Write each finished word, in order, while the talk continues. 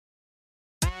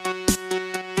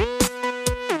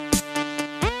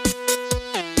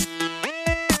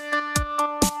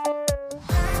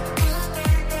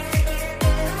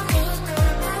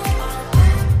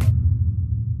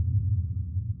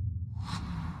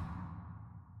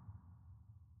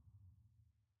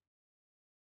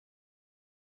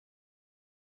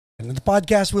And the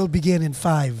podcast will begin in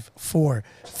 5, 4,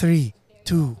 3,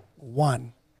 2,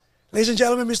 1. Ladies and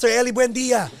gentlemen, Mr. Ely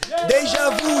Buendia,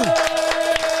 Deja Vu.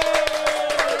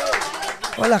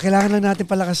 Wala, kailangan lang natin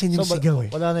palakasin yung sigaw eh.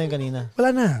 Wala na yung kanina.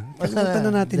 Wala na. Kalimutan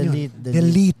na natin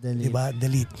delete. Diba?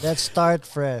 Delete. Let's start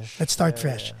fresh. Yeah.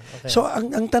 Okay. So,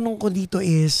 ang tanong ko dito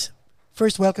is,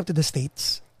 first, welcome to the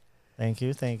States. Thank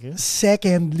you.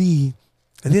 Secondly,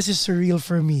 this is surreal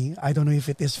for me. I don't know if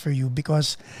it is for you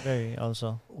because very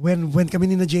also. When kami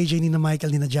ni na JJ, ni na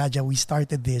Michael, ni na Jaja, we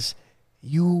started this,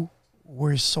 you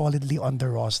were solidly on the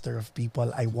roster of people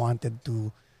I wanted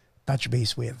to touch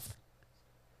base with.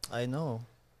 I know.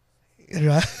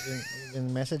 Right? You've been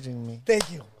messaging me.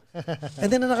 Thank you. And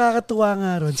then nakakatuwa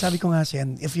nga ron, sabi ko nga siya,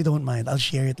 and if you don't mind, I'll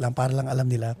share it lang para lang alam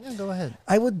nila. Yeah, go ahead.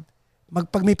 I would,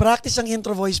 pag may practice ang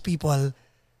intro voice people,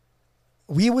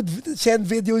 we would send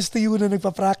videos to you na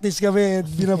nagpa-practice kami,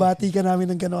 binabati ka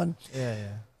namin ng ganon.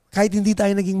 Yeah. Kahit hindi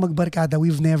tayo naging magbarkada,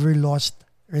 we've never lost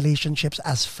relationships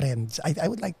as friends.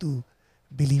 I would like to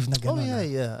believe na ganon. Oh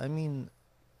yeah. I mean,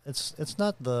 it's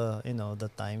not the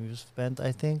time you spent,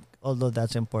 I think, although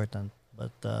that's important,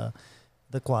 but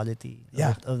the quality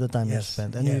of the time you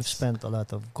spent. And you've spent a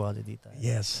lot of quality time.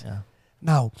 Yes. Yeah.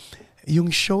 Now, yung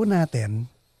show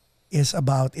natin is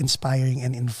about inspiring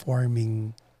and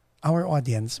informing our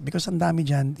audience because ang dami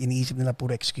dyan, iniisip nila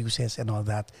puro excuses and all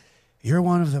that. You're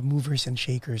one of the movers and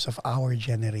shakers of our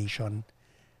generation.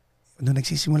 Nung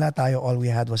nagsisimula tayo, all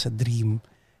we had was a dream.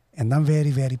 And I'm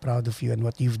very, very proud of you and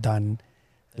what you've done.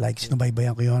 Like,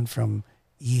 sinubaybayan ko yun from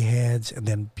E-Heads and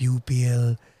then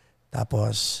Pupil.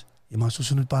 Tapos, yung mga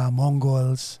susunod pa,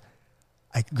 Mongols.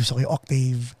 Gusto ko yung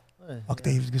Octave.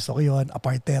 Octave, gusto ko yun.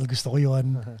 Apartel, gusto ko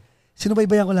yun.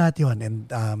 Sinubaybayan ko lahat yun. And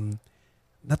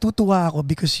natutuwa ako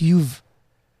because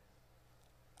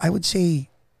I would say,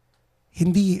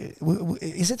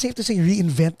 is it safe to say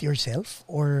reinvent yourself?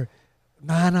 Or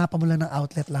nahanapan mo lang ng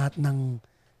outlet lahat ng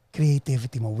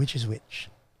creativity mo? Which is which?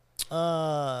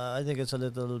 I think it's a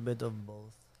little bit of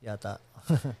both. Yata.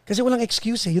 Kasi walang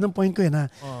excuse eh. Yun ang point ko na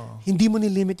hindi mo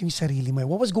nilimit yung sarili mo.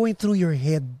 What was going through your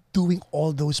head doing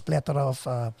all those plethora of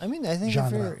I mean, I think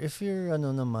genre? if you're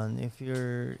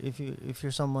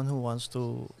someone who wants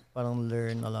to parang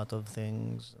learn a lot of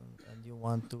things and you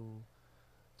want to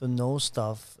know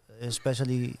stuff,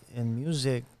 especially in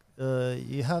music,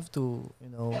 you have to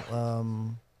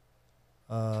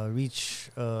reach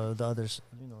the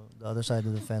other side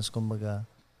of the fence, kumbaga,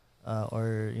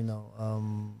 or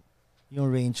yung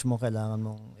range mo kailangan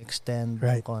mong extend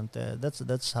ng konti.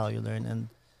 That's how you learn. And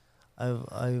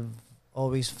I've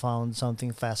always found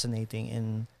something fascinating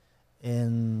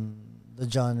in the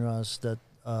genres that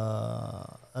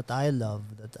I love,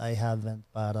 that I haven't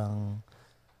parang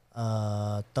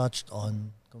touched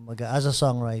on. Kumbaga, as a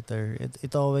songwriter,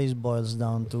 it always boils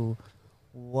down to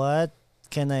what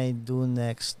can I do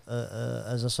next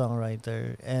as a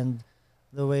songwriter. And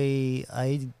the way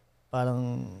I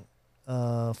parang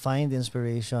find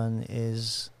inspiration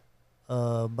is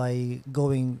by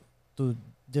going to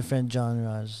different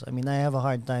genres. I mean, I have a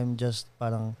hard time just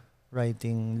parang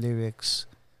writing lyrics.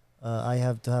 I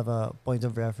have to have a point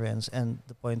of reference, and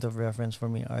the point of reference for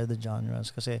me are the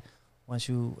genres. Kasi once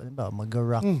you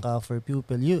mag-rock ka for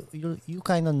Pupil, you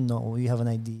kind of know, you have an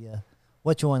idea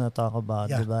what you want to talk about,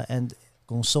 diba? And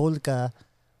kung soul ka,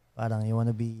 parang you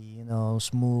want to be,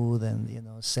 smooth and,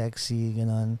 sexy,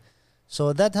 ganon.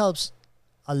 So that helps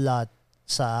a lot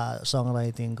sa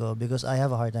songwriting ko because I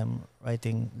have a hard time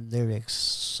writing lyrics.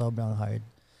 Sobrang hard.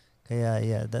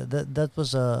 Kaya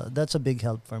that's a big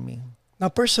help for me. Now,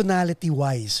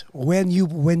 personality-wise, when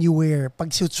you wear,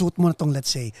 pag suit mo na tong,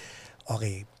 let's say,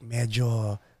 okay,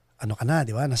 medyo, ka na,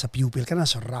 di ba? Nasa Pupil ka na,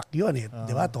 so rock yun eh.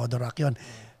 Di ba? Todo rock yun.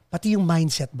 Pati yung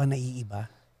mindset ba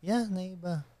naiiba? Yeah,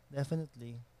 naiiba.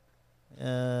 Definitely.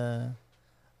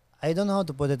 I don't know how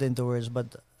to put it into words, but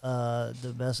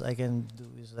the best I can do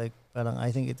is like, parang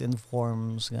I think it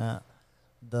informs nga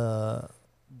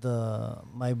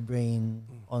my brain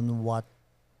on what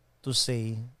to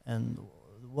say and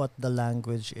what the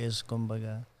language is,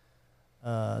 kumbaga.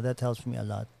 That helps me a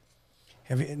lot.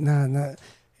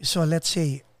 So let's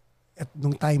say, at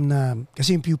nung time na,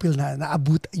 kasi yung Pupil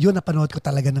naabot, yun napanood ko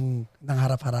talaga ng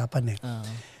harap-harapan eh.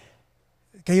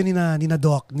 Kayo ni na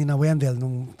Doc, ni na Wendell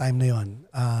nung time na yun,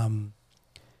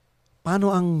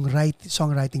 paano ang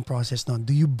songwriting process nun?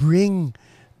 Do you bring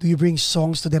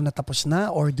songs to them na tapos na,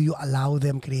 or do you allow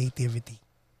them creativity?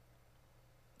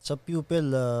 Sa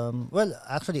Pupil, well,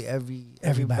 actually every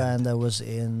band I was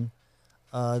in,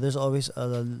 there's always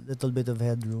a little bit of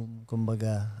headroom,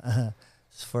 kumbaga,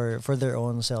 for their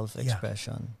own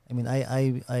self-expression. Yeah. I mean,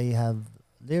 I have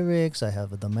lyrics, I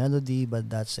have the melody, but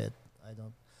that's it.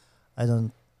 I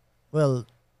don't, well,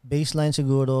 bass line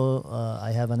siguro,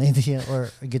 I have an idea,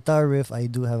 or a guitar riff, I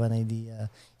do have an idea.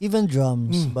 Even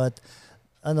drums, but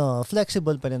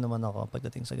flexible pa rin naman ako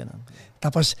pagdating sa ganun.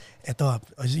 Tapos, eto,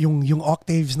 yung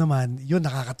octaves naman, yun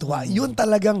nakakatuwa. Yun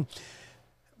talagang,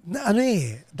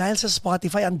 dahil sa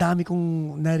Spotify, ang dami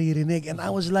kong naririnig. And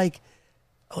I was like,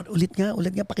 ulit nga,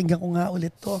 pakinggan ko nga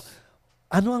ulit to.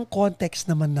 Ano ang context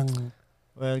naman ng...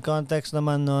 Well, context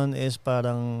naman nun is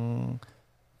parang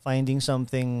finding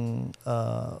something,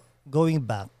 going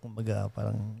back, kumbaga,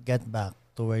 parang get back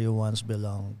to where you once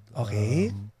belonged.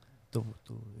 Okay.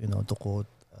 To quote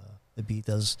the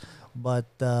Beatles, but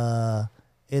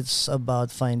it's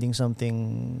about finding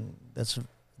something that's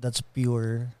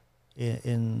pure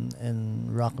in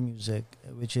rock music,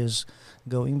 which is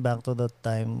going back to the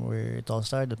time where it all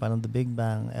started, parang the Big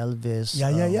Bang, Elvis,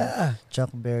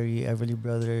 Chuck Berry, Everly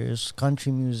Brothers,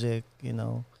 country music,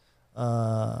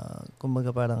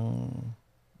 kumbaga parang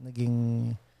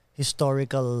naging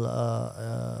historical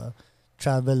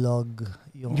travelogue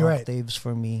yung octaves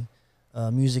for me.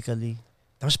 Musically.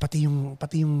 Tapos pati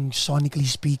yung sonically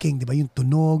speaking, 'di ba? Yung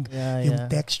tunog,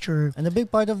 yung texture. And a big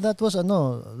part of that was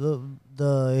the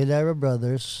Ely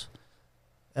Brothers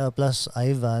plus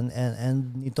Ivan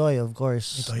and Nitoy, of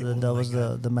course. That was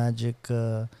the magic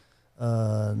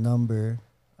number.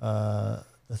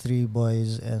 The three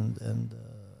boys and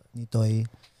Nitoy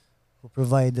who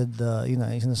provided the yung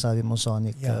sinasabi mo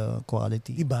sonic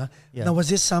quality. Diba? Yeah. Now, was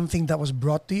this something that was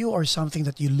brought to you or something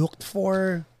that you looked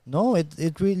for? No,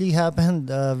 it really happened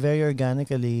very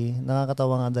organically.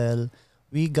 Nakakatawa nga dahil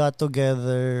we got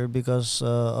together because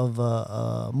of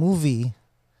a movie.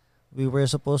 We were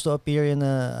supposed to appear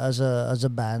as a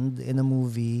band in a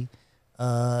movie.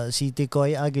 Si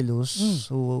Ticoy Aguiluz,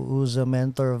 who's a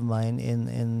mentor of mine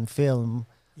in film,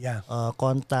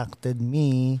 contacted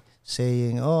me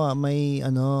saying,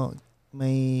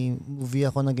 may movie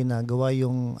ako na ginagawa,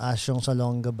 yung Asyong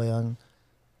Salonga ba yun?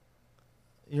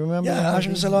 You remember? Yeah,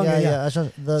 Asyong Salonga. Yeah.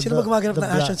 Sino ba gumaganap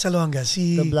ng Asyong Salonga?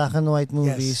 The black and white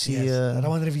movie.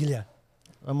 Ramon Revilla.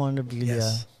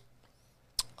 Yes.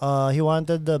 He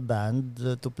wanted the band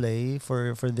to play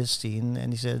for this scene,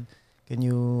 and he said, "Can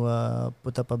you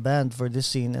put up a band for this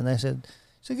scene?" And I said,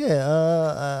 "Sige."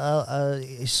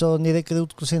 So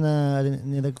nirecruit ko sina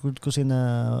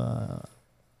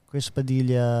Chris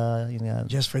Padilla,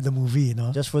 just for the movie,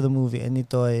 no? Just for the movie, and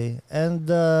Nitoy. And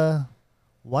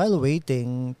while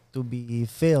waiting to be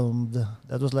filmed,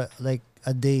 that was like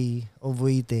a day of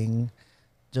waiting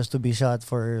just to be shot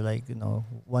for 1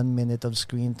 minute of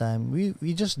screen time.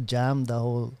 We just jammed the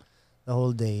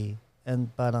whole day, and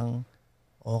parang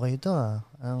okay to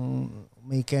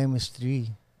may chemistry.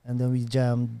 And then we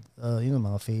jammed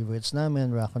mga favorites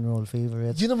namin, rock and roll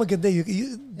favorites. Yun ang maganda,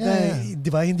 di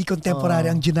ba? Hindi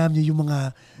contemporary ang ginam niyo yung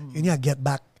mga Get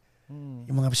Back.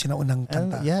 Yung mga sinaunang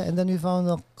kanta. And then we found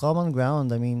a common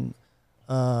ground. I mean,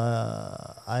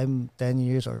 I'm 10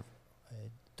 years or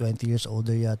 20 years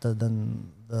older yata than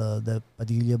the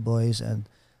Padilla boys, and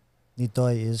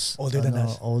Nitoy is older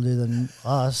than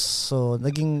us. So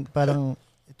naging parang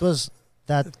it was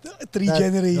that three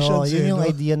generations. Yun yung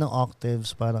idea ng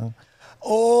octaves, parang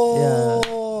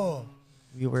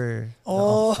we were the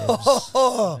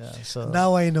octaves. So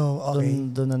now I know. Okay.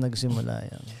 Doon na nagsimula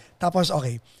yan. Tapos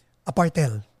okay,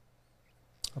 Apartel.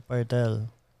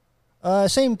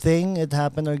 Same thing. It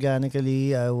happened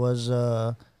organically. I was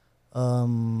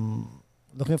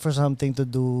looking for something to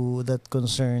do that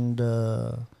concerned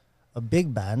a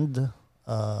big band,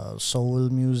 soul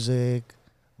music,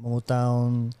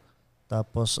 Motown,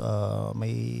 tapos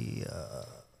may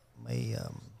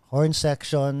horn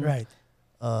section, right?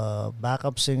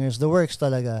 Backup singers, the works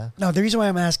talaga. Now, the reason why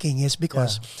I'm asking is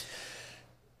because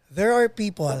there are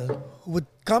people who would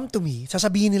come to me,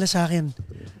 sasabihin nila sa akin,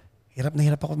 hirap na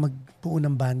hirap ako magbuo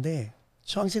ng banda eh.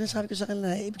 So, ang sinasabi ko sa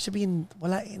kanila, ibig sabihin,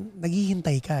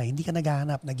 naghihintay ka. Hindi ka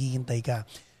naghahanap, naghihintay ka.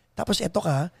 Tapos, eto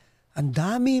ka, ang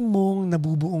dami mong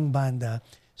nabubuong banda.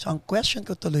 So, ang question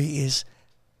ko tuloy is,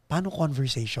 paano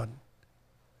conversation?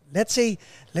 Let's say,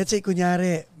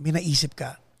 kunyari, may naisip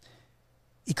ka.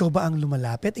 Ikaw ba ang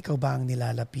lumalapit? Ikaw ba ang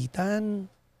nilalapitan?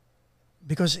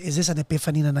 Because is this an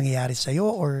epiphany na nangyayari sa'yo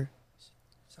or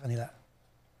sa kanila?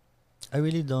 I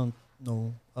really don't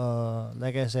know.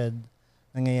 Like I said,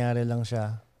 nangyayari lang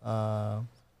siya.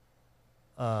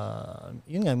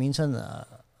 Yun nga, minsan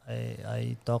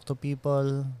I talk to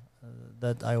people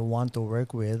that I want to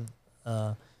work with.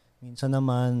 Minsan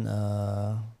naman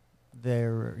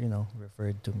they're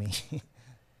referred to me.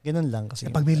 Ganun lang kasi.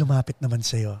 Kapag may lumapit naman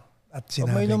sa'yo at sinabi.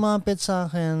 Pag may lumapit sa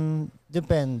akin,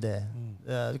 depende.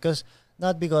 Because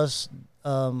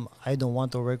I don't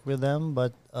want to work with them,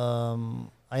 but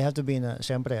I have to be in a,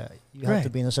 syempre, you have to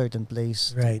be in a certain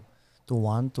place to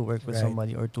want to work with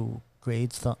somebody or to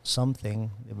create something,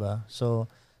 diba? So,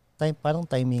 parang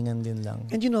timingan din lang.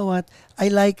 And you know what?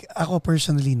 Ako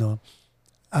personally, no,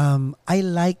 I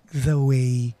like the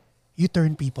way you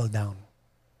turn people down.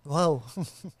 Wow.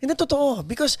 Hindi, totoo.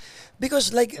 Because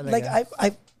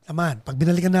I've naman, pag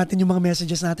binalikan natin yung mga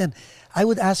messages natin, I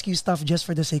would ask you stuff just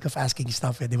for the sake of asking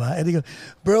stuff, di ba? And you go,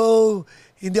 bro,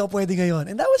 hindi ako pwede ngayon.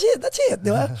 And that was it. That's it,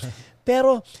 di ba?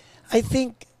 Pero, I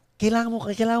think, kailangan mo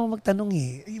magtanong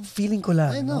eh. Yung feeling ko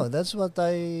lang. I know. No? That's what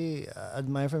I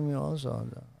admire from you also.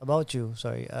 About you,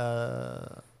 sorry.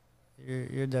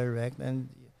 You're direct and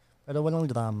pero walang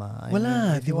drama.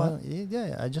 Wala, di ba?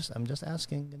 I'm just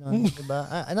asking, you know,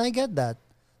 diba? And I get that.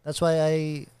 That's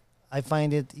why I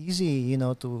find it easy, you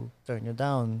know, to turn you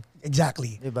down.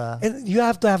 Exactly. Diba? And you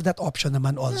have to have that option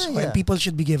naman also. Yeah. And people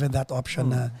should be given that option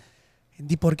na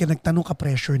hindi porke nagtanong ka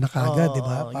pressure na kagad, di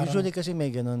ba? Usually kasi may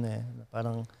ganun eh.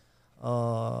 Parang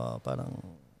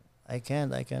I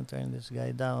can't turn this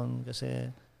guy down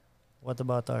kasi what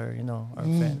about our, you know, our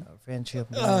friendship,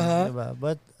 diba?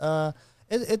 But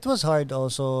it was hard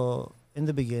also in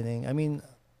the beginning. I mean,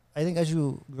 I think as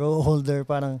you grow older,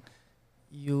 parang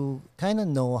you kind of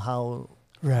know how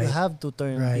you have to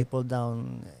turn people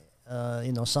down.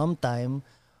 You know, sometime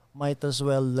might as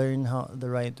well learn how the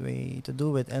right way to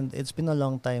do it. And it's been a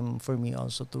long time for me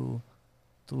also to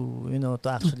you know, to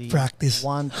actually practice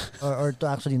or to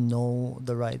actually know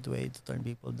the right way to turn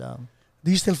people down.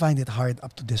 Do you still find it hard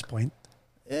up to this point?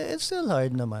 It's still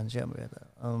hard naman, syempre.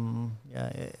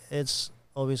 It's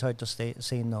always hard to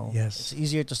say no. Yes. It's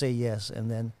easier to say yes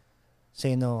and then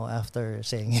say no after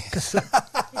saying yes.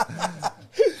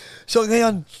 So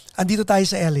ngayon, andito tayo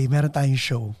sa LA, meron tayong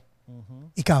show.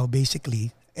 Ikaw,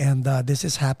 basically. And this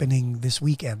is happening this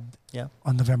weekend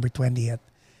on November 20th.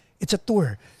 It's a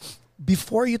tour.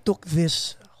 Before you took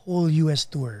this whole US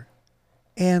tour,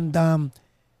 and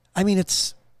I mean,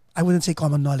 I wouldn't say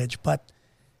common knowledge, but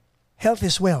health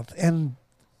is wealth. And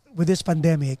with this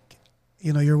pandemic,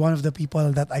 you know, you're one of the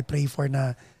people that I pray for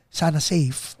na sana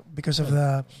safe because of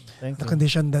the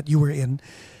condition that you were in.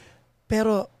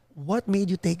 Pero what made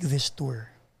you take this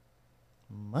tour?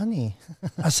 Money.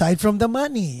 Aside from the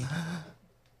money.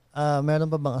 Meron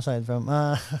pa bang aside from?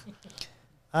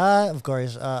 Of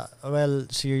course. Well,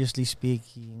 seriously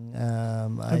speaking,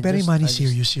 very money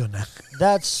serious yun.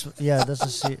 That's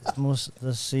the most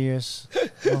serious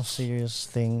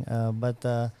thing. But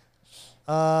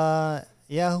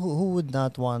who would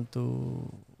not want to,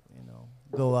 you know,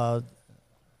 go out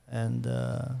and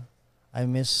I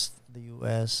miss the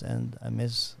US and I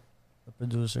miss the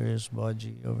producers,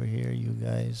 Boji over here, you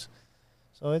guys.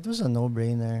 So it was a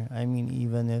no-brainer. I mean,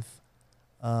 even if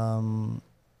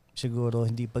siguro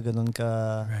hindi pa ganun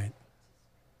ka. Right.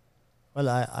 Well,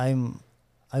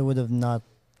 I would have not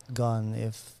gone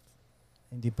if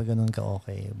hindi pa ganun ka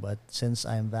okay. But since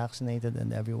I'm vaccinated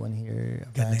and everyone here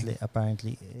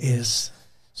apparently is.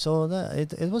 So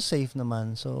it was safe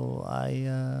naman. So I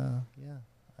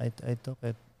took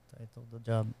it. I took the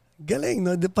job. Galing,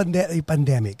 no? The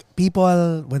pandemic.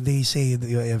 People, when they say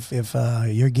if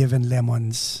you're given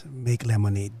lemons, make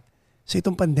lemonade. So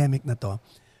itong pandemic na to,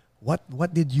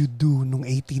 what did you do nung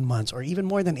 18 months or even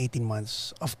more than 18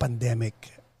 months of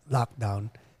pandemic lockdown?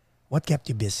 What kept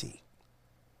you busy?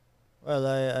 Well,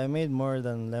 I made more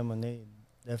than lemonade,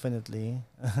 definitely.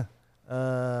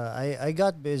 I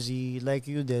got busy like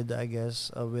you did, I guess,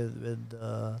 with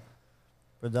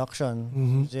production,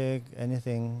 music,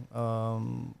 anything.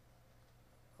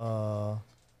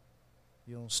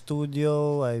 Yung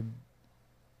studio, I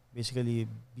basically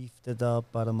beefed it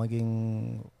up para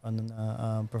maging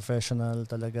professional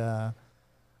talaga.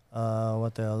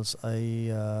 What else? I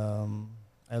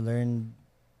learned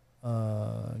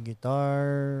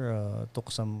guitar,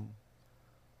 took some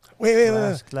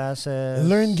classes.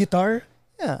 Learn guitar?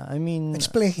 Yeah, I mean,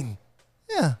 explain.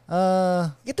 Yeah,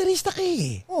 gitarista ka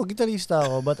eh. Oh, gitarista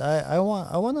ako, but I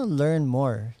want to learn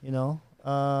more, you know.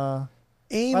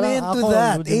 Amen to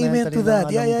that. Amen to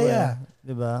that. Yeah.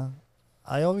 Diba?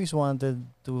 I always wanted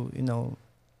to, you know,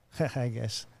 I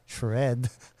guess,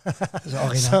 shred. So,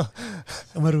 okay na.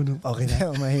 Marunong. Okay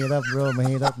na. Mahirap, bro.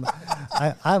 Mahirap.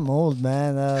 I'm old,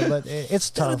 man. But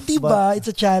it's tough. Pero diba,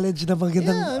 it's a challenge na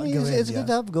magandang I mean, it's good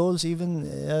to have goals even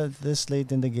this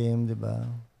late in the game, diba?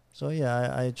 So,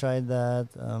 yeah, I tried that.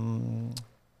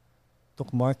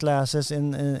 Took more classes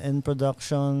in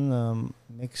production,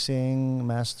 mixing,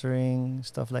 mastering,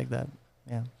 stuff like that.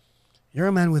 Yeah. You're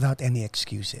a man without any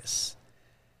excuses.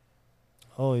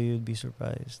 Oh, you'd be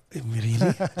surprised. Really?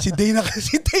 Si Day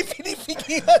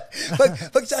pinipigilan.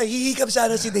 Pag hihikap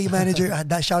sana si Day manager,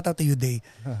 shout out to you, Day.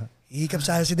 Hihikap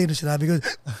sana si Day nung sinabi ko.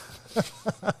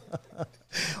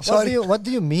 Sorry. What do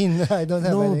you mean? I don't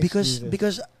have any excuses.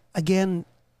 because again,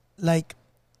 like,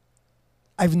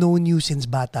 I've known you since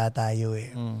bata tayo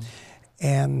eh.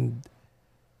 And,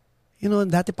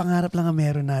 dati pangarap lang ang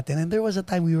meron natin. And there was a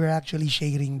time we were actually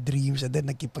sharing dreams and then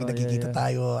nakikita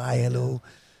tayo, hi, hello.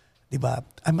 Diba?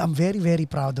 I'm very, very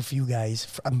proud of you guys.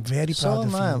 I'm very proud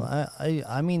of you.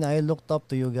 I mean, I looked up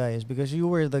to you guys because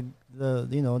you were the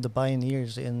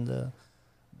pioneers in the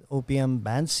OPM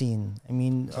band scene. I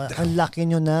mean, ang laki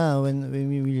nyo na when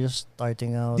we were just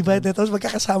starting out. Diba? Tapos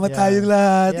magkakasama tayong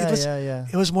lahat. Yeah.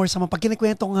 It was more sa pag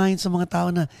kinikwento ngayon sa mga tao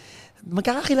na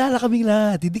magkakakilala kaming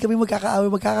lahat. Hindi kami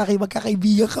magkakaaway,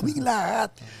 magkakaibigan kaming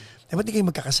lahat. Diba hindi kayo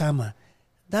magkakasama?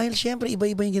 Dahil syempre,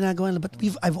 iba-iba yung ginagawa. But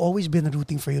I've always been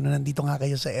rooting for you na nandito nga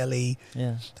kayo sa LA.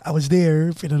 Yeah. I was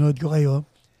there, pinanood ko kayo.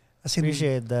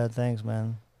 Appreciate that. Thanks,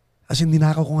 man. As in,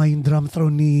 ninakaw ko nga yung drum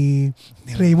throne ni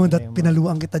Raymond at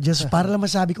pinaluan kita just para lang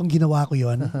masabi kong ginawa ko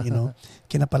yon.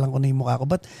 Kinapalang ko na yung mukha ko.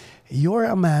 But you're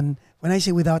a man, when I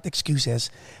say without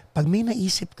excuses, pag may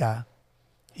naisip ka,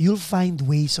 you'll find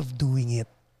ways of doing it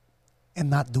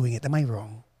and not doing it. Am I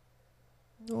wrong?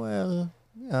 Well,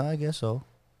 yeah, I guess so.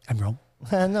 I'm wrong?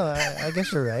 No, I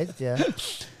guess you're right. Yeah.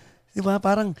 Diba?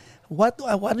 Parang,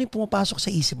 ano yung pumapasok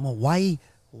sa isip mo? Why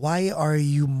are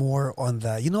you more on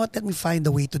the, you know what, let me find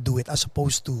a way to do it as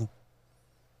opposed to,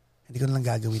 hindi ko na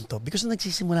lang gagawin to. Because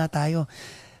nagsisimula tayo,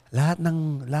 lahat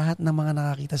ng mga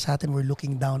nakakita sa atin were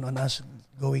looking down on us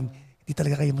going, hindi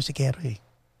talaga kayo musikero eh.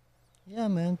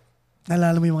 Yeah, man.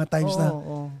 Nalala mo yung mga times na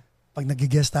pag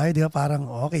nag-guest tayo, di ba, parang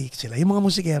okay, sila yung mga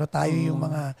musikero, tayo yung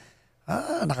mga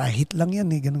nakahit lang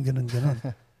yan eh, ganun.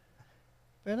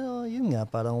 Pero yun nga,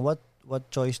 parang what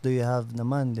choice do you have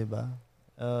naman, di ba?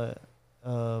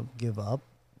 Give up?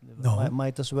 Diba? No.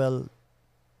 Might as well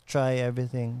try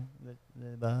everything,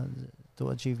 di ba,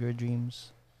 to achieve your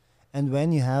dreams. And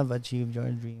when you have achieved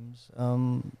your dreams,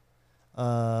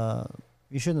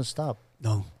 you shouldn't stop.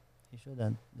 No. You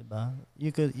shouldn't, di ba?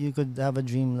 You could have a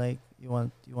dream like you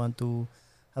want to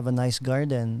have a nice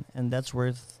garden, and that's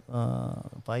worth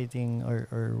fighting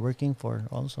or working for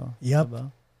also. Yep. Diba?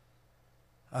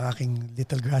 Ang aking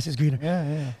little grass is greener.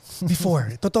 Yeah. Before,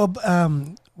 totoo,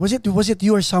 was it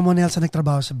you or someone else na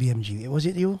nagtrabaho sa BMG? Was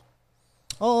it you?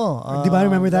 Oo. Di ba,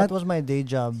 remember that? That was my day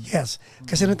job. Yes.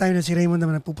 Kasi noong time na si Raymond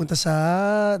naman pupunta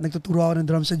nagtuturo ako ng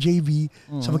drum sa JV,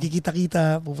 so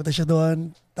magkikita-kita, pupunta siya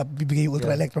doon, tapos bibigay yung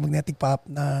ultra electromagnetic pop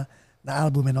na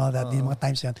album and all that, yung mga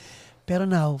times yan. Pero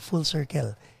now, full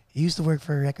circle. You used to work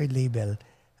for a record label.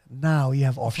 Now, you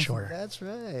have offshore. That's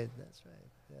right.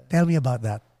 Yeah. Tell me about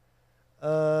that.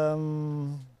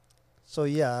 So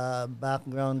yeah,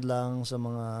 background lang sa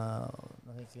mga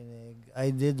nakikinig.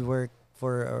 I did work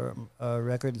for a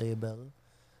record label.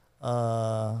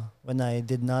 When I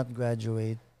did not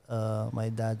graduate, my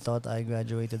dad thought I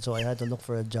graduated, so I had to look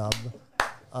for a job.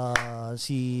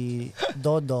 Si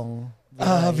Dodong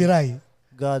Viray.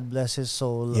 God bless his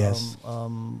soul. Yes.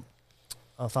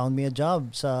 Found me a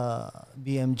job sa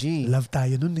BMG. Love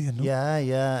tayo nun eh, no?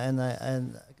 Yeah.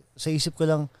 And sa isip ko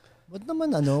lang, ba't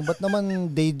naman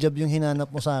day job yung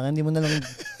hinanap mo sa akin? Di mo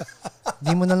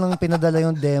na lang pinadala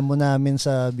yung demo namin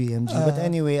sa BMG. But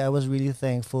anyway, I was really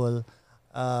thankful.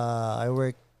 I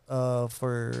worked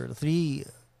for 3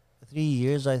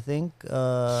 years, I think.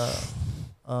 I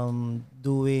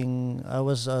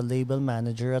was a label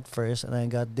manager at first, and I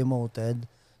got demoted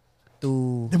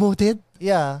to... Demoted?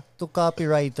 Yeah, to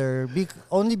copywriter.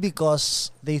 Only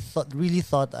because they really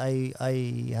thought I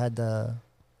had a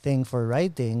thing for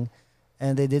writing,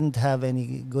 and they didn't have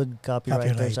any good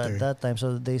copywriters at that time.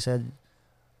 So they said,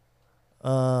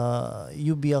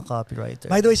 you be a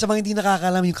copywriter. By the way, sa mga hindi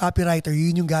nakakalam, yung copywriter,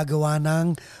 yun yung gagawa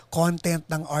ng content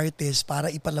ng artist para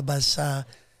ipalabas sa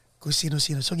kung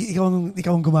sino-sino. So,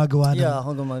 ikaw ang gumagawa nun? Yeah,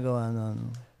 ako gumagawa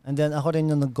nun. And then, ako rin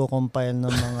yung nagko-compile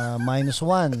ng mga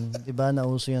 -1. Diba?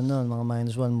 Nauso yan nun. Mga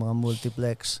 -1, mga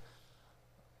multiplex.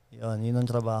 Yun ang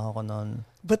trabaho ko nun.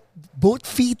 But both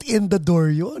feet in the door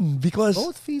yun. Because...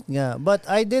 Both feet nga. But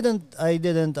I didn't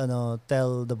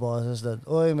tell the bosses that,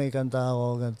 oy, may kanta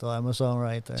ako, ganito. I'm a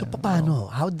songwriter. So, paano?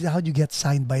 How'd you get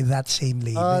signed by that same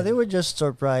label? They were just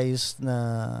surprised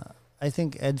na... I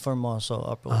think Ed Formoso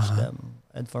approached them.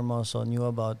 Ed Formoso knew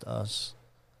about us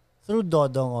through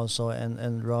Dodong also and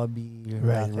Robbie,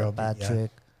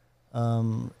 Patrick.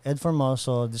 Yeah. Ed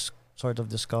Formoso sort of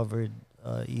discovered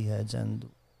E-Heads and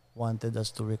wanted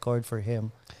us to record for him.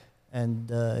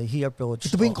 And he approached...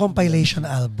 Ito ba yung compilation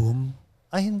album?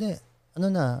 Ay, hindi.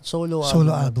 solo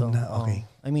album na. Okay.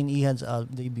 I mean, Ehad's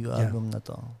debut album na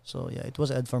to. So yeah, it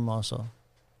was Ed Formoso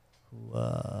who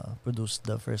produced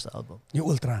the first album. Yung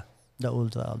Ultra. The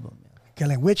Ultra album, yeah.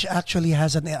 Galing. Which actually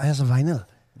has a vinyl.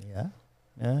 Yeah.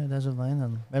 Yeah, it has a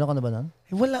vinyl. Meron ka na ba nun?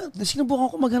 Wala. Sinubukan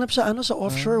ko maghanap sa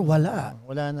offshore. Wala.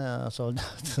 Wala na, sold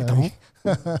out. Ito?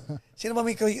 Sino man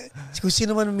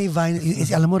may vinyl,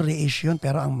 alam mo, reissue yun,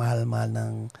 pero ang mahal-mahal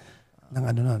ng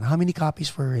nun. How many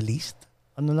copies were released?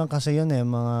 Ano lang kasi yun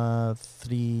mga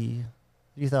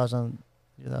 3,000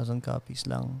 copies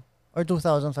lang. Or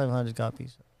 2,500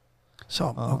 copies.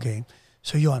 So, okay.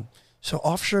 So, yun. So,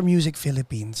 Offshore Music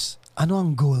Philippines, ano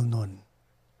ang goal nun?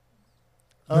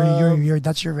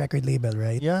 That's your record label,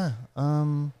 right? Yeah.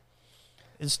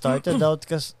 It started out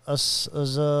as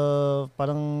a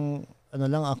parang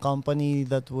a company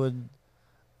that would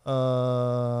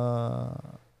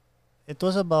it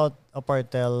was about a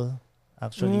partel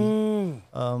actually.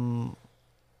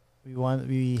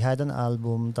 We had an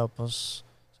album, tapos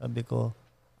sabi ko,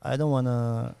 I don't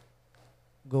wanna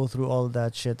go through all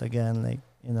that shit again, like,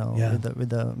 with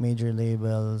the major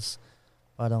labels.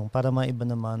 Parang para maiba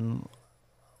naman,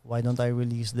 why don't I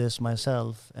release this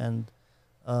myself? And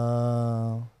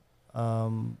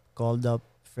called up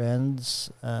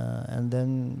friends, and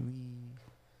then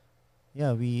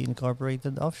we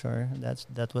incorporated Offshore.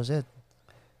 That was it.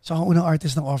 So ang unang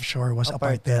artist ng Offshore was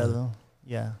Apartel.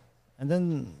 Yeah. And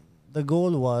then the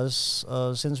goal was,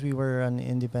 since we were an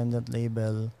independent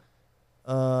label,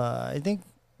 I think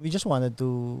we just wanted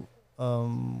to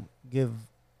give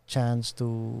chance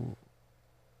to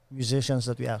musicians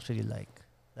that we actually like.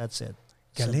 That's it.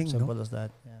 Galing, simple no? as that.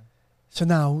 Yeah. So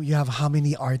now, you have how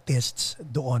many artists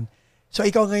doon? So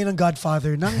ikaw ngayon ang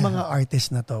godfather ng mga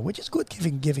artists na to, which is good,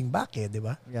 giving back di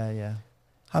ba? Yeah.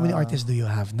 How many artists do you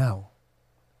have now?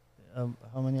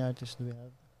 How many artists do we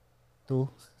have? 2.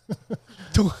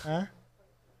 2? Huh?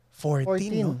 14,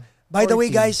 no? By the way,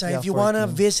 guys, if you 14.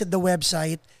 wanna visit the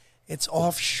website, it's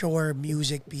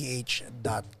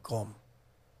offshoremusicph.com.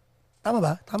 Tama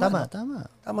ba? Tama.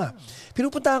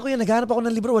 Pinupuntahan ko yan. Naghanap ako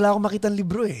ng libro. Wala akong makita ng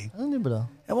libro eh. Anong libro?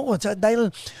 Ewan ko.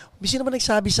 Dahil, sino naman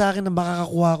nagsabi sa akin na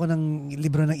makakakuha ko ng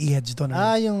libro ng Ehads doon?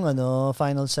 Yung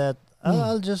final set.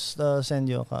 I'll just send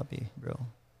you a copy, bro.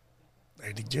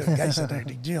 Nerdig yun, guys.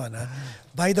 Nerdig yun, ha?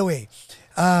 By the way,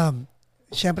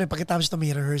 syempre, pagkatapos ito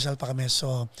may rehearsal pa kami.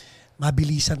 So,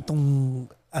 mabilisan tong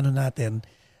natin.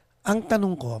 Ang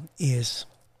tanong ko is,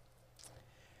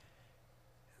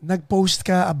 nag-post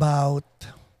ka about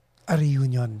a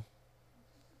reunion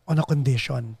on a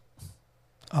condition.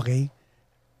 Okay?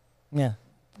 Yeah.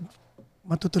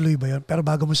 Matutuloy ba yun? Pero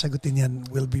bago mo sagutin yan,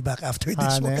 we'll be back after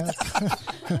this one.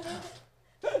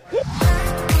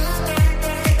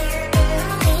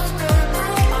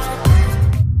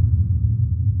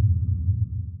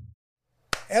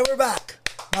 And we're back.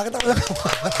 Bakit ako lang?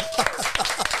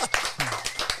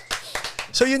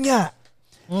 So yun nga.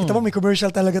 Kita mo, may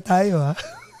commercial talaga tayo, ha?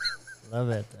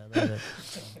 Love it.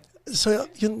 So,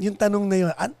 yung tanong na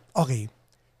yun, okay,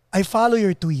 I follow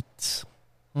your tweets.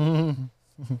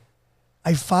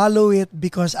 I follow it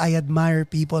because I admire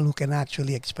people who can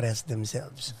actually express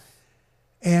themselves.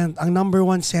 And ang number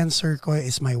one censor ko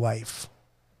is my wife.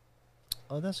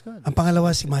 Oh, that's good. Ang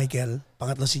pangalawa si Michael,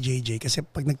 pangatlo si JJ. Kasi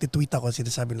pag nagtitweet ako,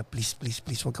 sinasabi na please,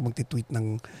 huwag ka magtitweet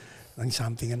ng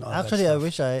something and all actually, that I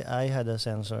wish I had a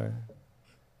censor.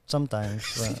 Sometimes.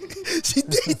 Si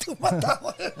Day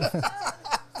tumatawa.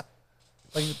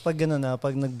 pag gano'n na,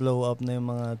 pag nag-blow up na yung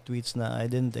mga tweets na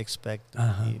I didn't expect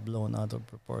to be blown out of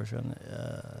proportion,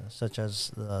 such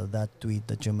as that tweet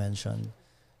that you mentioned.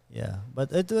 Yeah.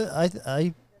 But it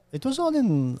was all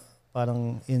in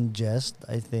parang in jest,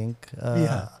 I think.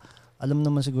 Alam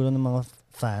naman siguro ng mga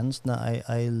fans na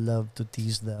I love to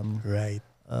tease them. Right.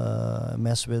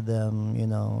 Mess with them,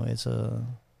 it's a...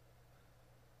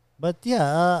 But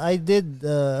yeah, I did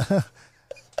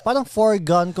parang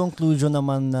foregone conclusion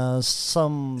naman na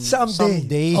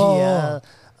someday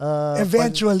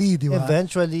eventually, di ba?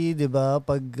 Eventually, di ba?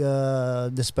 Pag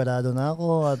desperado na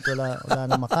ako at wala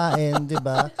na makain, di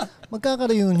ba?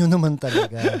 Magkaka-reunion naman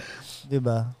talaga, di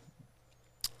ba?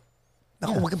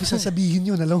 Ako, wag ka pa sasabihin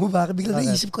yun. Alam mo ba? Bigla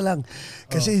naisip ko lang.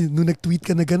 Kasi nung nag-tweet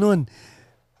ka na ganun,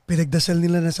 pinagdasal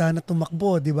nila na sana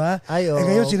tumakbo, di ba?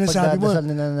 Ngayon sinasabi mo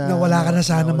na wala ka na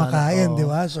sana makain, di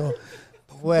ba? So,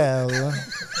 well,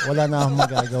 wala na akong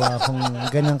magagawa kung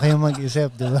ganyan kayo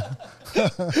mag-isip, di ba?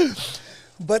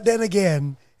 But then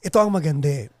again, ito ang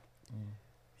maganda.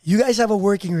 You guys have a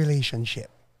working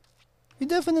relationship. We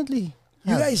definitely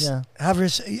You guys have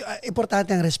importante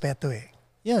ang respeto eh.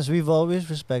 Yes, we've always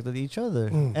respected each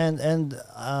other. And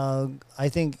I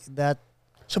think that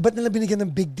So ba't nila binigyan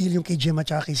ng big deal yung kay Jim at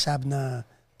saka kay Sab na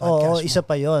Oo, podcast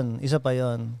mo? isa pa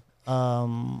yon.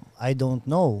 I don't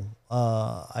know.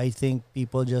 I think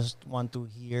people just want to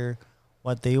hear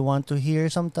what they want to hear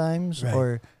sometimes, Right.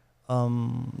 or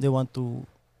they want to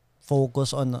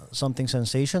focus on something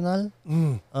sensational.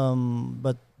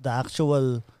 But the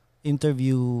actual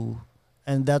interview,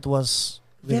 and that was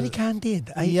Very candid.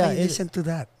 I listened to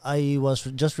that. I was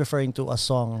just referring to a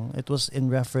song. It was in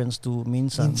reference to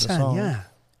Minsan, the song. Yeah.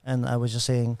 And I was just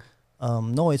saying,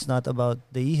 no, it's not about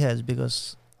the E-heads,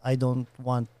 because I don't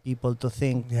want people to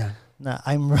think na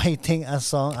I'm writing a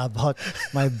song about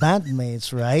my bandmates,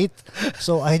 right?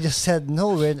 So I just said,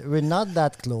 no, we're not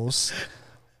that close,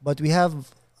 but we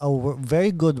have a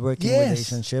very good working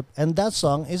relationship, and that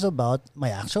song is about my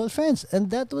actual friends,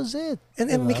 and that was it. And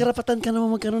may karapatan ka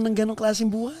naman magkaroon ng ganong klaseng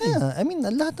buhay. Yeah, I mean,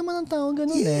 lahat naman ng tao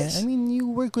ganun eh. I mean, you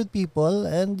work with people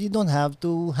and you don't have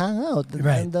to hang out.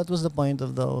 Right. And that was the point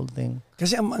of the whole thing.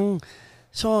 Kasi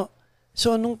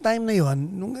so nung time na yon,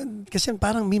 kasi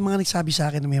parang may mga nagsabi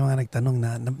sa akin, may mga nagtanong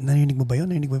na narinig mo ba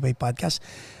yun? Narinig mo ba yung podcast?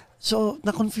 So,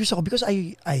 na-confuse ako because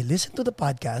I listened to the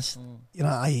podcast. You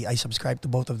know, I subscribe to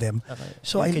both of them. Okay.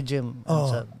 So Kay Jim and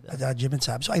Sab. Jim and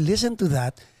Sab. So, I listened to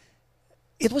that.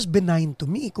 It was benign to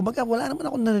me. Kumbaga, wala naman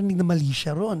ako narinig na mali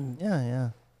siya ron.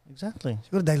 Yeah. Exactly.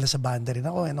 Siguro dahil sa banda rin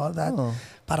ako and all that. Oh.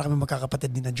 Para kami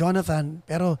magkakapatid din na Jonathan.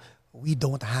 Pero, we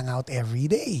don't hang out every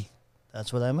day.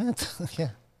 That's what I meant.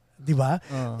 Yeah. Diba?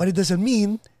 But it doesn't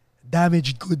mean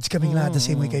damaged goods kaming lahat. The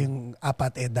same way kayong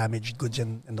apat damaged goods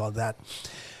and all that.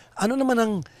 Ano naman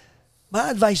ang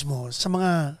ma-advise mo sa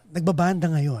mga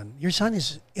nagbabanda ngayon? Your son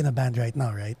is in a band right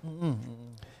now, right?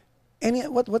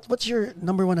 What's your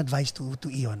number one advice to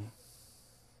Ion?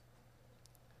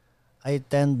 I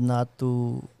tend not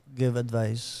to give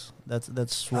advice. That's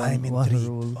one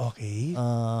rule. Okay.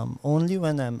 Only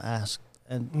when I'm asked,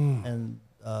 and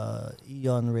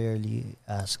Ion rarely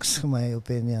asks my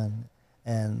opinion,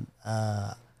 and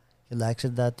he likes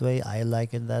it that way. I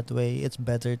like it that way. It's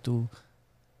better to,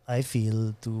 I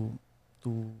feel, to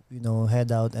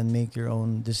head out and make your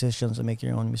own decisions and make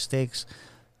your own mistakes.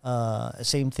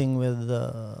 Same thing with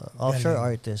offshore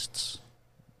artists.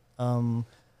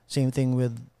 Same thing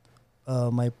with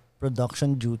my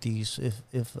production duties.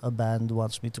 If a band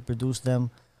wants me to produce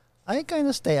them, I kind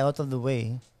of stay out of the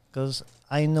way because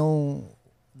I know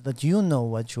that you know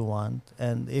what you want,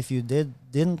 and if you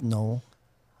didn't know,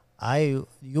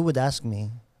 you would ask me,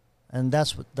 and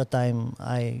that's the time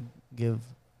I give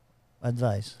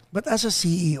advice. But as a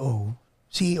CEO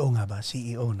nga ba?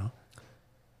 CEO, no?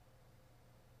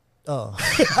 Oh.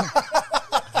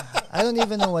 I don't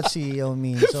even know what CEO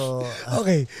means. So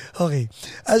okay.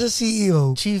 As a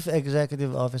CEO, Chief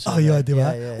Executive Officer. oh yeah, di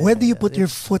ba? Yeah, when do you put your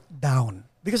foot down?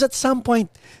 Because at some point,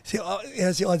 si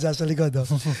Odza sa likod.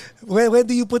 When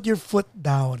do you put your foot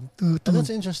down? Oh,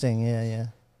 that's interesting. Yeah.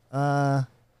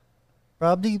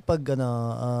 Probably pag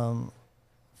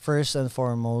first and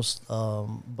foremost,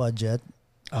 budget.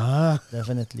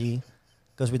 Definitely,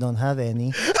 because we don't have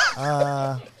any.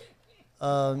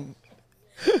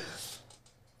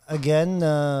 Again,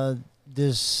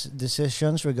 these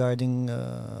decisions regarding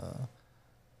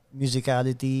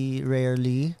musicality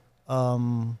rarely.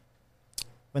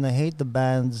 When I hate the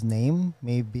band's name,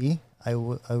 maybe I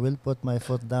will put my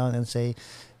foot down and say,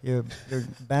 your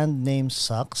band name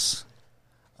sucks.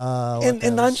 And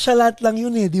nonchalant lang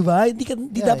yun di ba?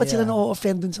 Hindi dapat sila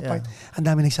na-offend dun sa part. Ang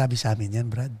dami nagsabi sa amin yan,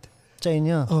 Brad. Sa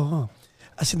inyo? Oo.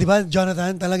 As in, di ba,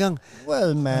 Jonathan, talagang...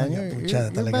 Well, man,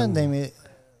 your band name,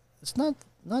 it's not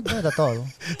bad at all.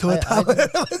 Tumatawa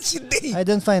na naman si Dave. I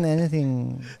didn't find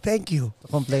anything Thank you. to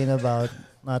complain about.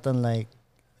 Not unlike,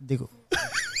 di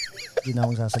na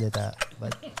akong sasalita.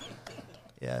 But,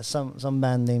 yeah, some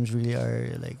band names really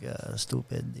are like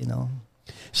stupid, you know.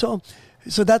 So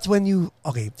that's when you...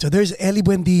 Okay, so there's Ely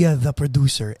Buendia, the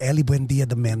producer. Ely Buendia,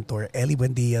 the mentor. Ely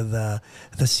Buendia,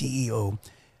 the CEO.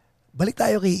 Balik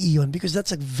tayo kay Ion because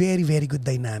that's a very, very good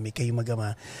dynamic kayo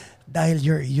mag-ama. Dahil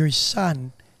your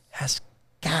son has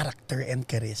character and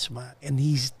charisma and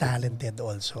he's talented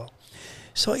also.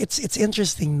 So it's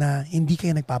interesting na hindi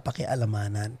kayo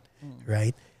nagpapakialamanan,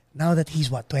 right? Now that he's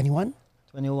what, 21?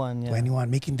 21, yeah. 21,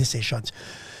 making decisions.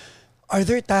 Are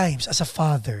there times as a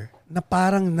father na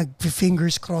parang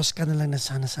nag-fingers cross ka na lang na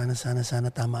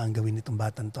sana tama ang gawin nitong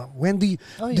batang to? When do you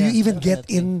even get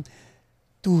in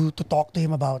to talk to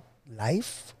him about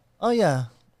life? Oh yeah.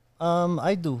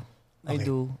 I do. Okay. I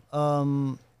do.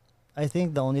 I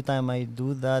think the only time I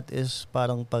do that is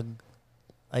parang pag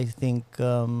I think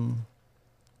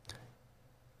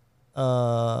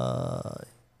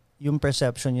yung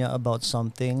perception niya about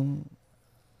something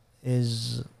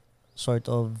is sort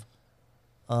of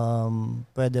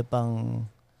pwede pang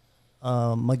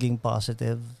maging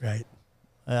positive. Right.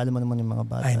 Alam mo naman yung mga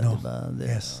bata, I know. diba?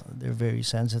 They're very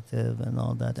sensitive and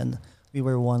all that. And we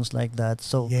were once like that.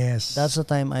 So Yes. that's the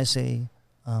time I say,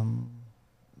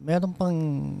 meron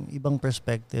pang ibang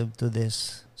perspective to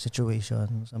this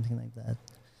situation, something like that.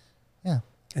 Yeah.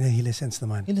 And then he listens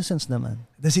naman. He listens naman.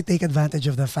 Does he take advantage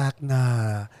of the fact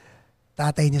na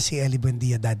tatay niya si Ely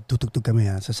Buendia, Dad, tutugtog kami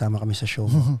ha, sasama kami sa show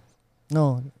mo?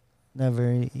 No,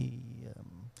 never.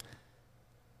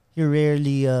 He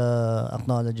rarely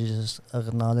acknowledges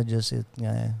it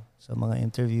nga sa mga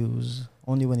interviews,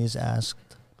 only when he's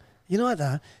asked. You know what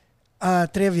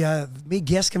trivia, may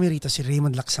guest kami rito, si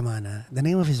Raymond Laksamana. The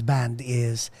name of his band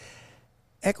is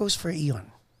Echoes for Eon.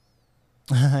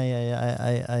 Yeah,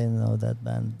 I know that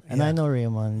band. And I know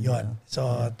Raymond. Yun. So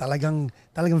talagang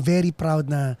very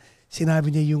proud na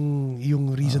sinabi niya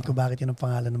yung reason ko bakit yun ang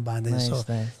pangalan ng banda. Nice, so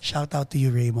nice. shout out to you,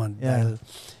 Raymond. Yeah.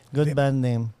 Good band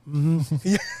name.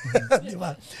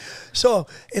 Diba? So,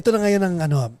 ito na ngayon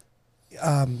ang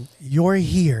you're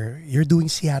here, you're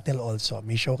doing Seattle also.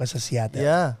 May show ka sa Seattle.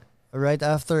 Yeah. Right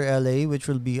after LA,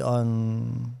 which will be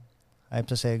on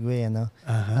hype sa segue,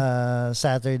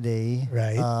 Saturday.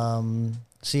 Right.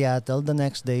 Seattle the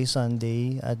next day,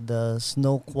 Sunday, at the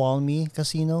Snoqualmie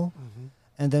Casino.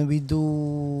 And then we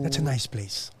do... That's a nice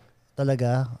place.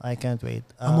 Talaga, I can't wait.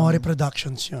 Amore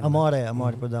Productions yun.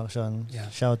 Amore Production. Yeah.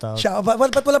 Shout out. Ba't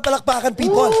walang palakpakan,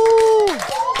 people? Woo!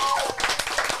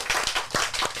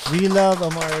 We love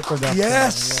Amore Production.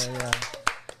 Yes! Yeah.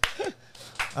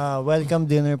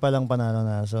 Welcome dinner palang panalo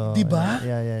na. So, diba?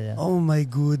 Yeah. Oh my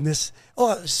goodness.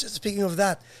 Oh, speaking of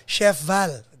that, Chef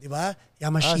Val, diba?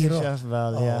 Yamashiro. Si Chef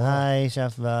Val. Yeah. Hi,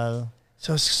 Chef Val.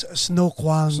 So,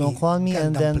 Snoqualmie.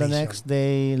 And then the next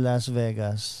day, Las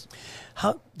Vegas.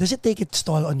 How does it take its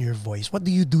toll on your voice? What do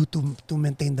you do to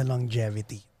maintain the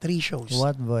longevity? 3 shows.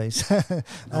 What voice?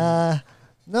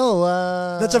 No.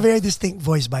 That's a very distinct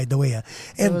voice, by the way.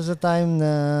 There was a time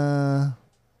na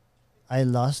I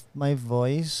lost my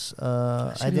voice.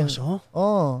 Seryoso?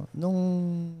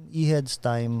 Nung E-Heads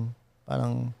time,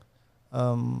 parang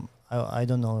I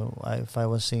don't know if I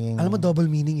was singing. Alam mo, double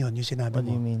meaning yon yung sinabi What mo.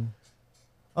 do you mean?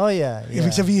 Oh yeah.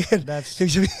 Ibig sabihin.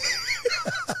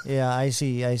 Yeah, I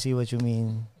see what you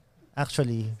mean.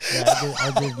 Actually, yeah,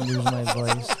 I did lose my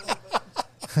voice.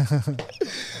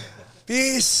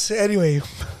 Peace. Anyway.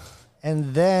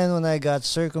 And then when I got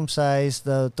circumcised,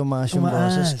 tumaas yung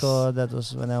boses ko. That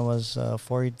was when I was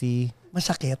 40.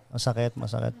 Masakit.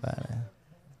 Masakit pare.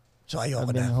 So ayoko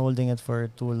I've been holding it for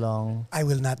too long. I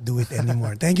will not do it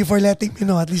anymore. Thank you for letting me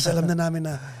know. At least alam na namin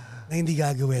na hindi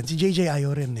gagawin. Si JJ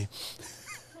ayaw rin eh.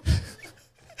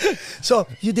 So,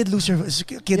 you did lose your voice.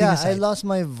 Kidding aside. I lost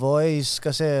my voice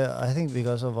kasi I think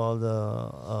because of all the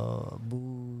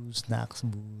booze,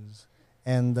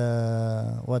 and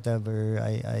whatever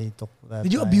I took that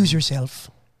Did you time. abuse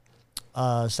yourself?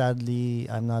 Sadly,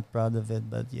 I'm not proud of it,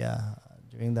 but yeah,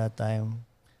 during that time.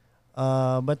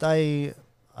 But I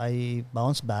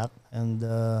bounced back, and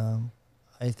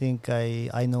I think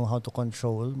I know how to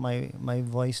control my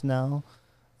voice now,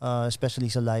 especially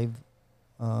sa live.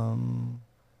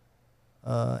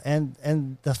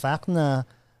 And the fact na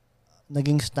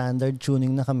naging standard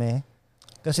tuning na kami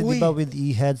kasi di ba with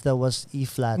E-Heads that was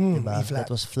E-flat, di ba? E-flat. That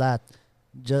was flat.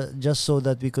 Just so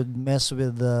that we could mess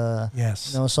with the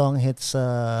song hits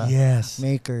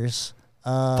makers.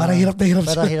 Para hirap na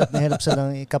hirap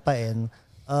silang ikapain.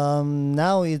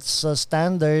 Now it's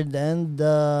standard and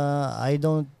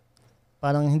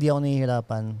parang hindi ako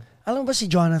nahihirapan. Alam mo ba si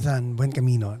Jonathan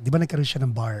Buencamino, di ba nagkaroon siya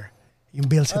ng bar? Yung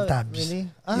Bills and Tabs. Really?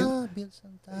 Bills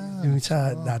and Tabs. Yung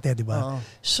sa dati, di ba?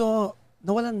 So,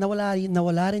 nawala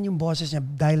rin yung boses niya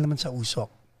dahil naman sa usok.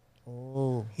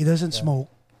 Oh. He doesn't smoke,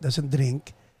 doesn't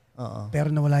drink, pero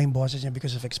nawala yung boses niya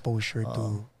because of exposure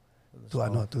to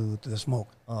the smoke.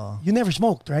 You never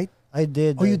smoked, right? I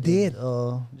did. Oh, you did?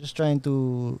 Just trying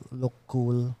to look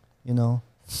cool, you know.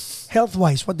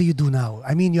 Health-wise, what do you do now?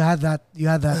 I mean, you had that,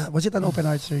 was it an open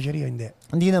heart surgery or hindi?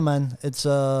 Hindi naman. It's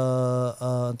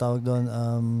tawag doon,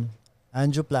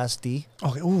 angioplasty.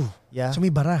 Okay, yeah. So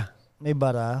may bara. May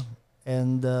bara.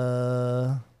 And,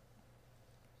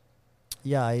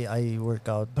 I work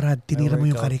out. Brad, tinira mo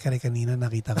yung kare-kare kanina,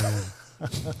 nakita ko yun.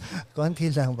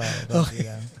 Konti lang ba? Konti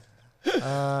lang.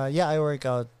 I work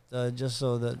out just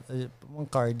so that,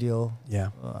 cardio.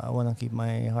 Yeah. I want to keep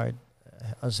my heart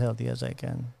as healthy as I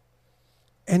can.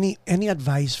 Any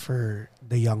advice for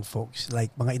the young folks,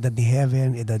 like mga edad ni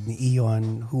Heaven, edad ni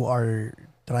Eon, who are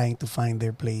trying to find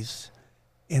their place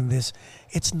in this?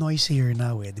 It's noisier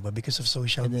now, di ba? Because of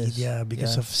social media,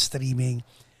 because of streaming.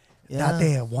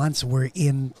 Dati, once we're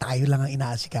in, tayo lang ang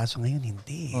inaasikaso. Ngayon,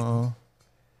 hindi.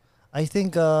 I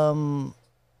think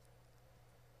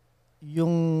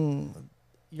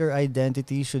your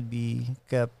identity should be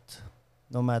kept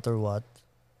no matter what.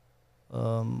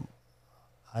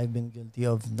 I've been guilty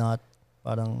of not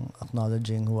parang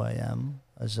acknowledging who I am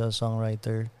as a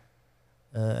songwriter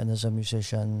and as a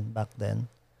musician back then.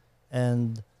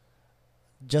 And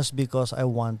just because I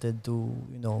wanted to,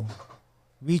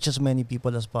 reach as many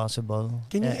people as possible.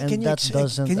 Can you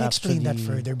explain that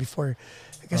further before?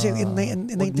 Kasi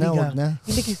na-intriga. Wag na.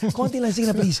 Hindi, konti lang, sige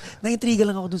na please. Na-intriga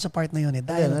lang ako dun sa part na yun eh.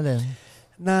 Dahil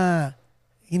na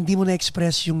hindi mo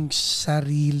na-express yung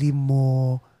sarili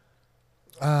mo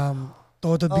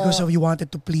todo because of you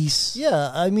wanted to please. Yeah,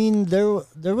 I mean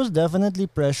there was definitely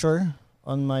pressure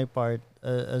on my part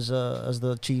as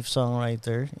the chief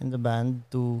songwriter in the band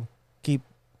to keep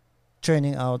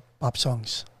churning out pop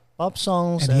songs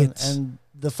and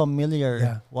the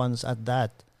familiar ones at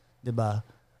that, diba?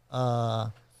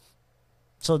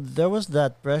 So there was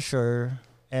that pressure,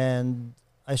 and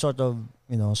I sort of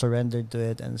surrendered to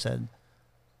it and said,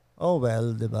 oh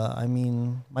well, diba? I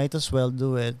mean, might as well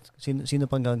do it. Sino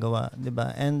pang gagawa,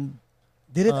 diba? And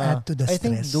did it add to the stress? I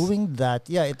think doing that,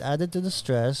 it added to the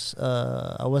stress.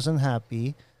 I wasn't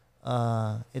happy.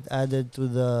 It added to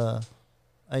the,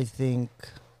 I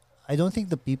don't think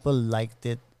the people liked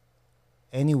it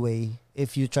anyway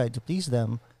if you tried to please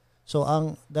them. So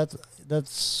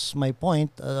that's my point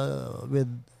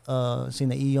with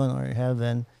Sina Ion or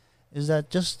Heaven, is that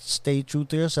just stay true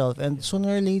to yourself, and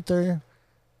sooner or later,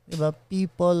 diba,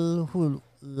 people who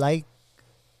like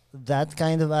that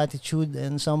kind of attitude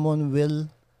and someone will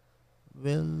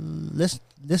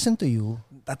listen to you.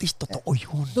 That is totoo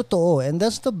yun. Totoo, and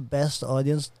that's the best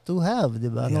audience to have,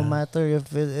 diba? Yeah. No matter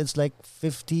if it's like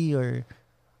 50 or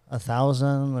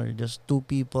 1,000 or just 2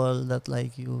 people that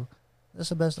like you, that's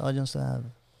the best audience to have.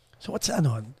 So what's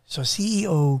So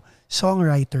CEO,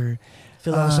 songwriter,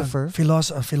 philosopher,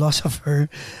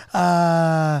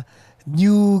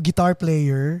 new guitar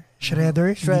player,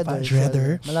 shredder.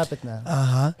 Malapit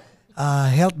na.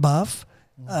 Health buff.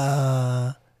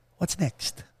 What's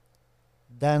next?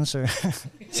 Dancer.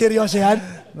 Seryoso yan?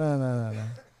 No.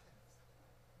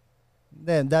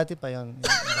 Then dati pa yon.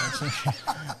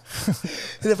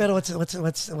 Pero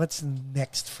what's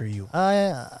next for you?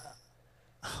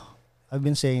 I've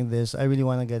been saying this. I really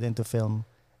want to get into film.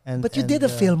 But you did a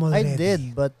film already. I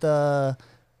did, but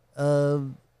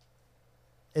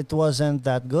it wasn't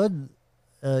that good,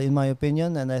 in my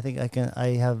opinion. And I think I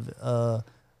have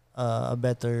a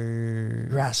better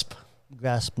grasp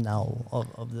now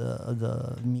of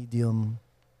the medium.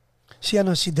 Si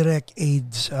Direk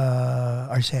AIDS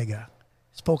Arcega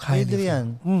spoke highly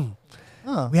of him.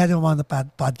 We had him on the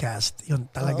podcast. Yun,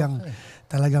 talagang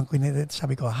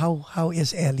sabi ko, how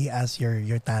is Ely as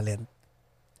your talent?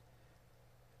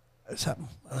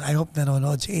 I hope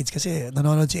nanonood si AIDS. Kasi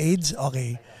nanonood si AIDS,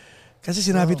 okay. Kasi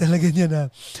sinabi talaga niya na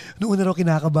noong una raw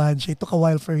kinakabahan siya. It took a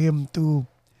while for him to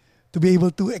be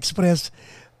able to express.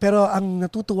 Pero ang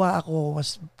natutuwa ako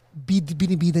was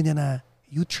binibida niya na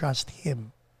you trust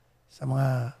him sa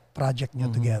mga project niyo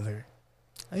together.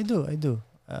 I do.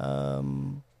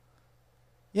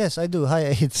 Yes, I do.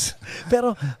 Hi, AIDS.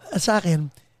 Pero sa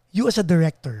akin, you as a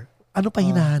director, ano pa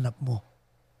hinahanap mo?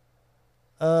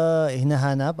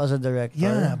 Hinahanap as a director?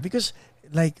 Yeah, because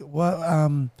like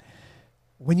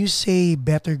when you say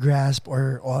better grasp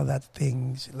or all that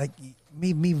things, like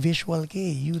may visual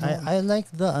kay, I like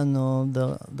the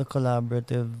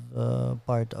collaborative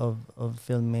part of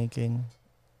filmmaking.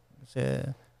 Kasi,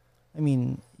 I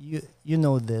mean, you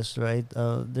know this, right?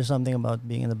 There's something about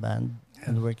being in a band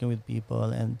and working with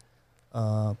people and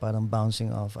parang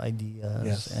bouncing off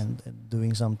ideas and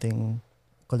doing something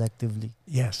collectively.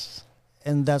 Yes.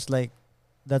 And that's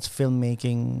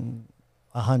filmmaking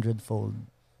 100-fold.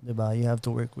 Diba? You have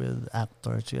to work with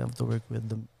actors, you have to work with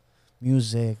the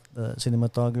music, the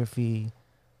cinematography,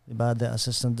 diba? The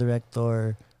assistant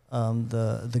director,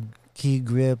 the key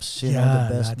grips, the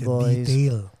best boys.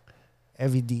 Detail.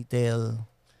 Every detail.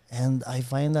 And I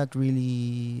find that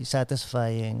really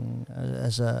satisfying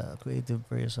as a creative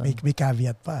person. May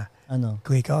caveat pa. Ano?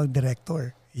 Kung ikaw ang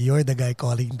director, you're the guy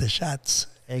calling the shots.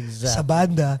 Exactly. Sa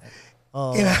banda,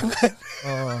 kailangan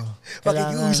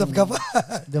makikiusap ka pa.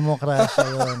 Demokrasya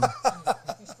yun.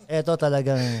 Eto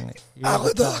talagang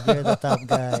you're the top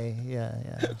guy. Yeah.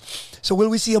 So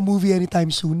will we see a movie anytime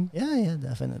soon? Yeah,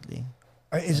 definitely.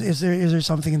 Or is there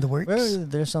something in the works? Well,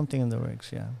 there's something in the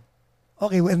works, yeah.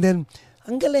 Okay, and then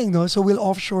ang galing, no? So will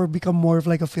Offshore become more of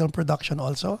like a film production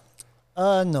also?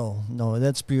 No.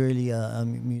 That's purely a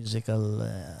musical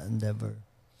endeavor.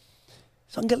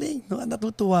 So, ang galing. No?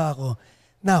 Natutuwa ako.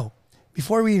 Now,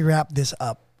 before we wrap this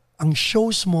up, ang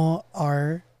shows mo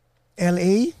are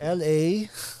LA?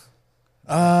 LA.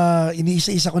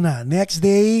 Iniisa-isa ko na. Next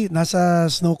day,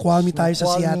 nasa Snoqualmie tayo sa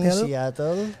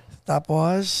Seattle.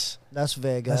 Tapos, Las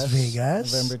Vegas.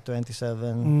 November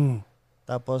 27.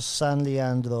 Tapos San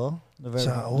Leandro.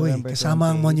 November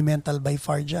kasama 28. ang Monumental by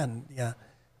far dyan. Yeah.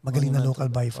 Magaling na local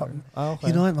by far.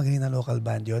 Okay. You know what? Magaling na local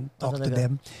band yun. Talk to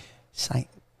them.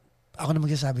 Ako na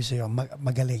magsasabi sa'yo,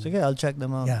 magaling. Sige, I'll check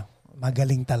them out. Yeah.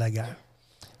 Magaling talaga.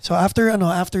 So after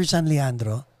San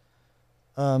Leandro,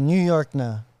 New York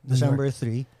na, December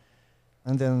 3.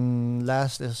 And then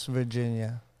last is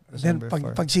Virginia, December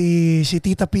 4. Pag si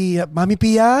Tita Pia, Mami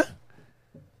Pia,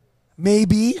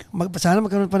 maybe sana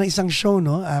magkaroon pa ng isang show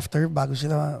no after bago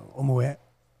sila umuwi.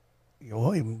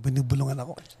 Binubulungan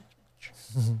ako.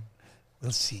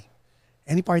 We'll see.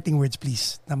 Any parting words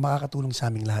please na makakatulong sa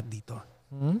aming lahat dito?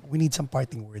 We need some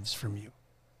parting words from you.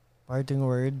 Parting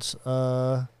words,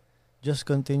 just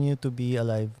continue to be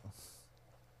alive.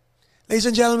 Ladies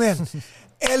and gentlemen,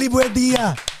 Ely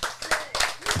Buendia.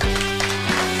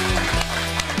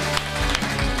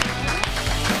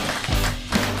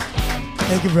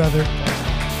 Thank you, brother.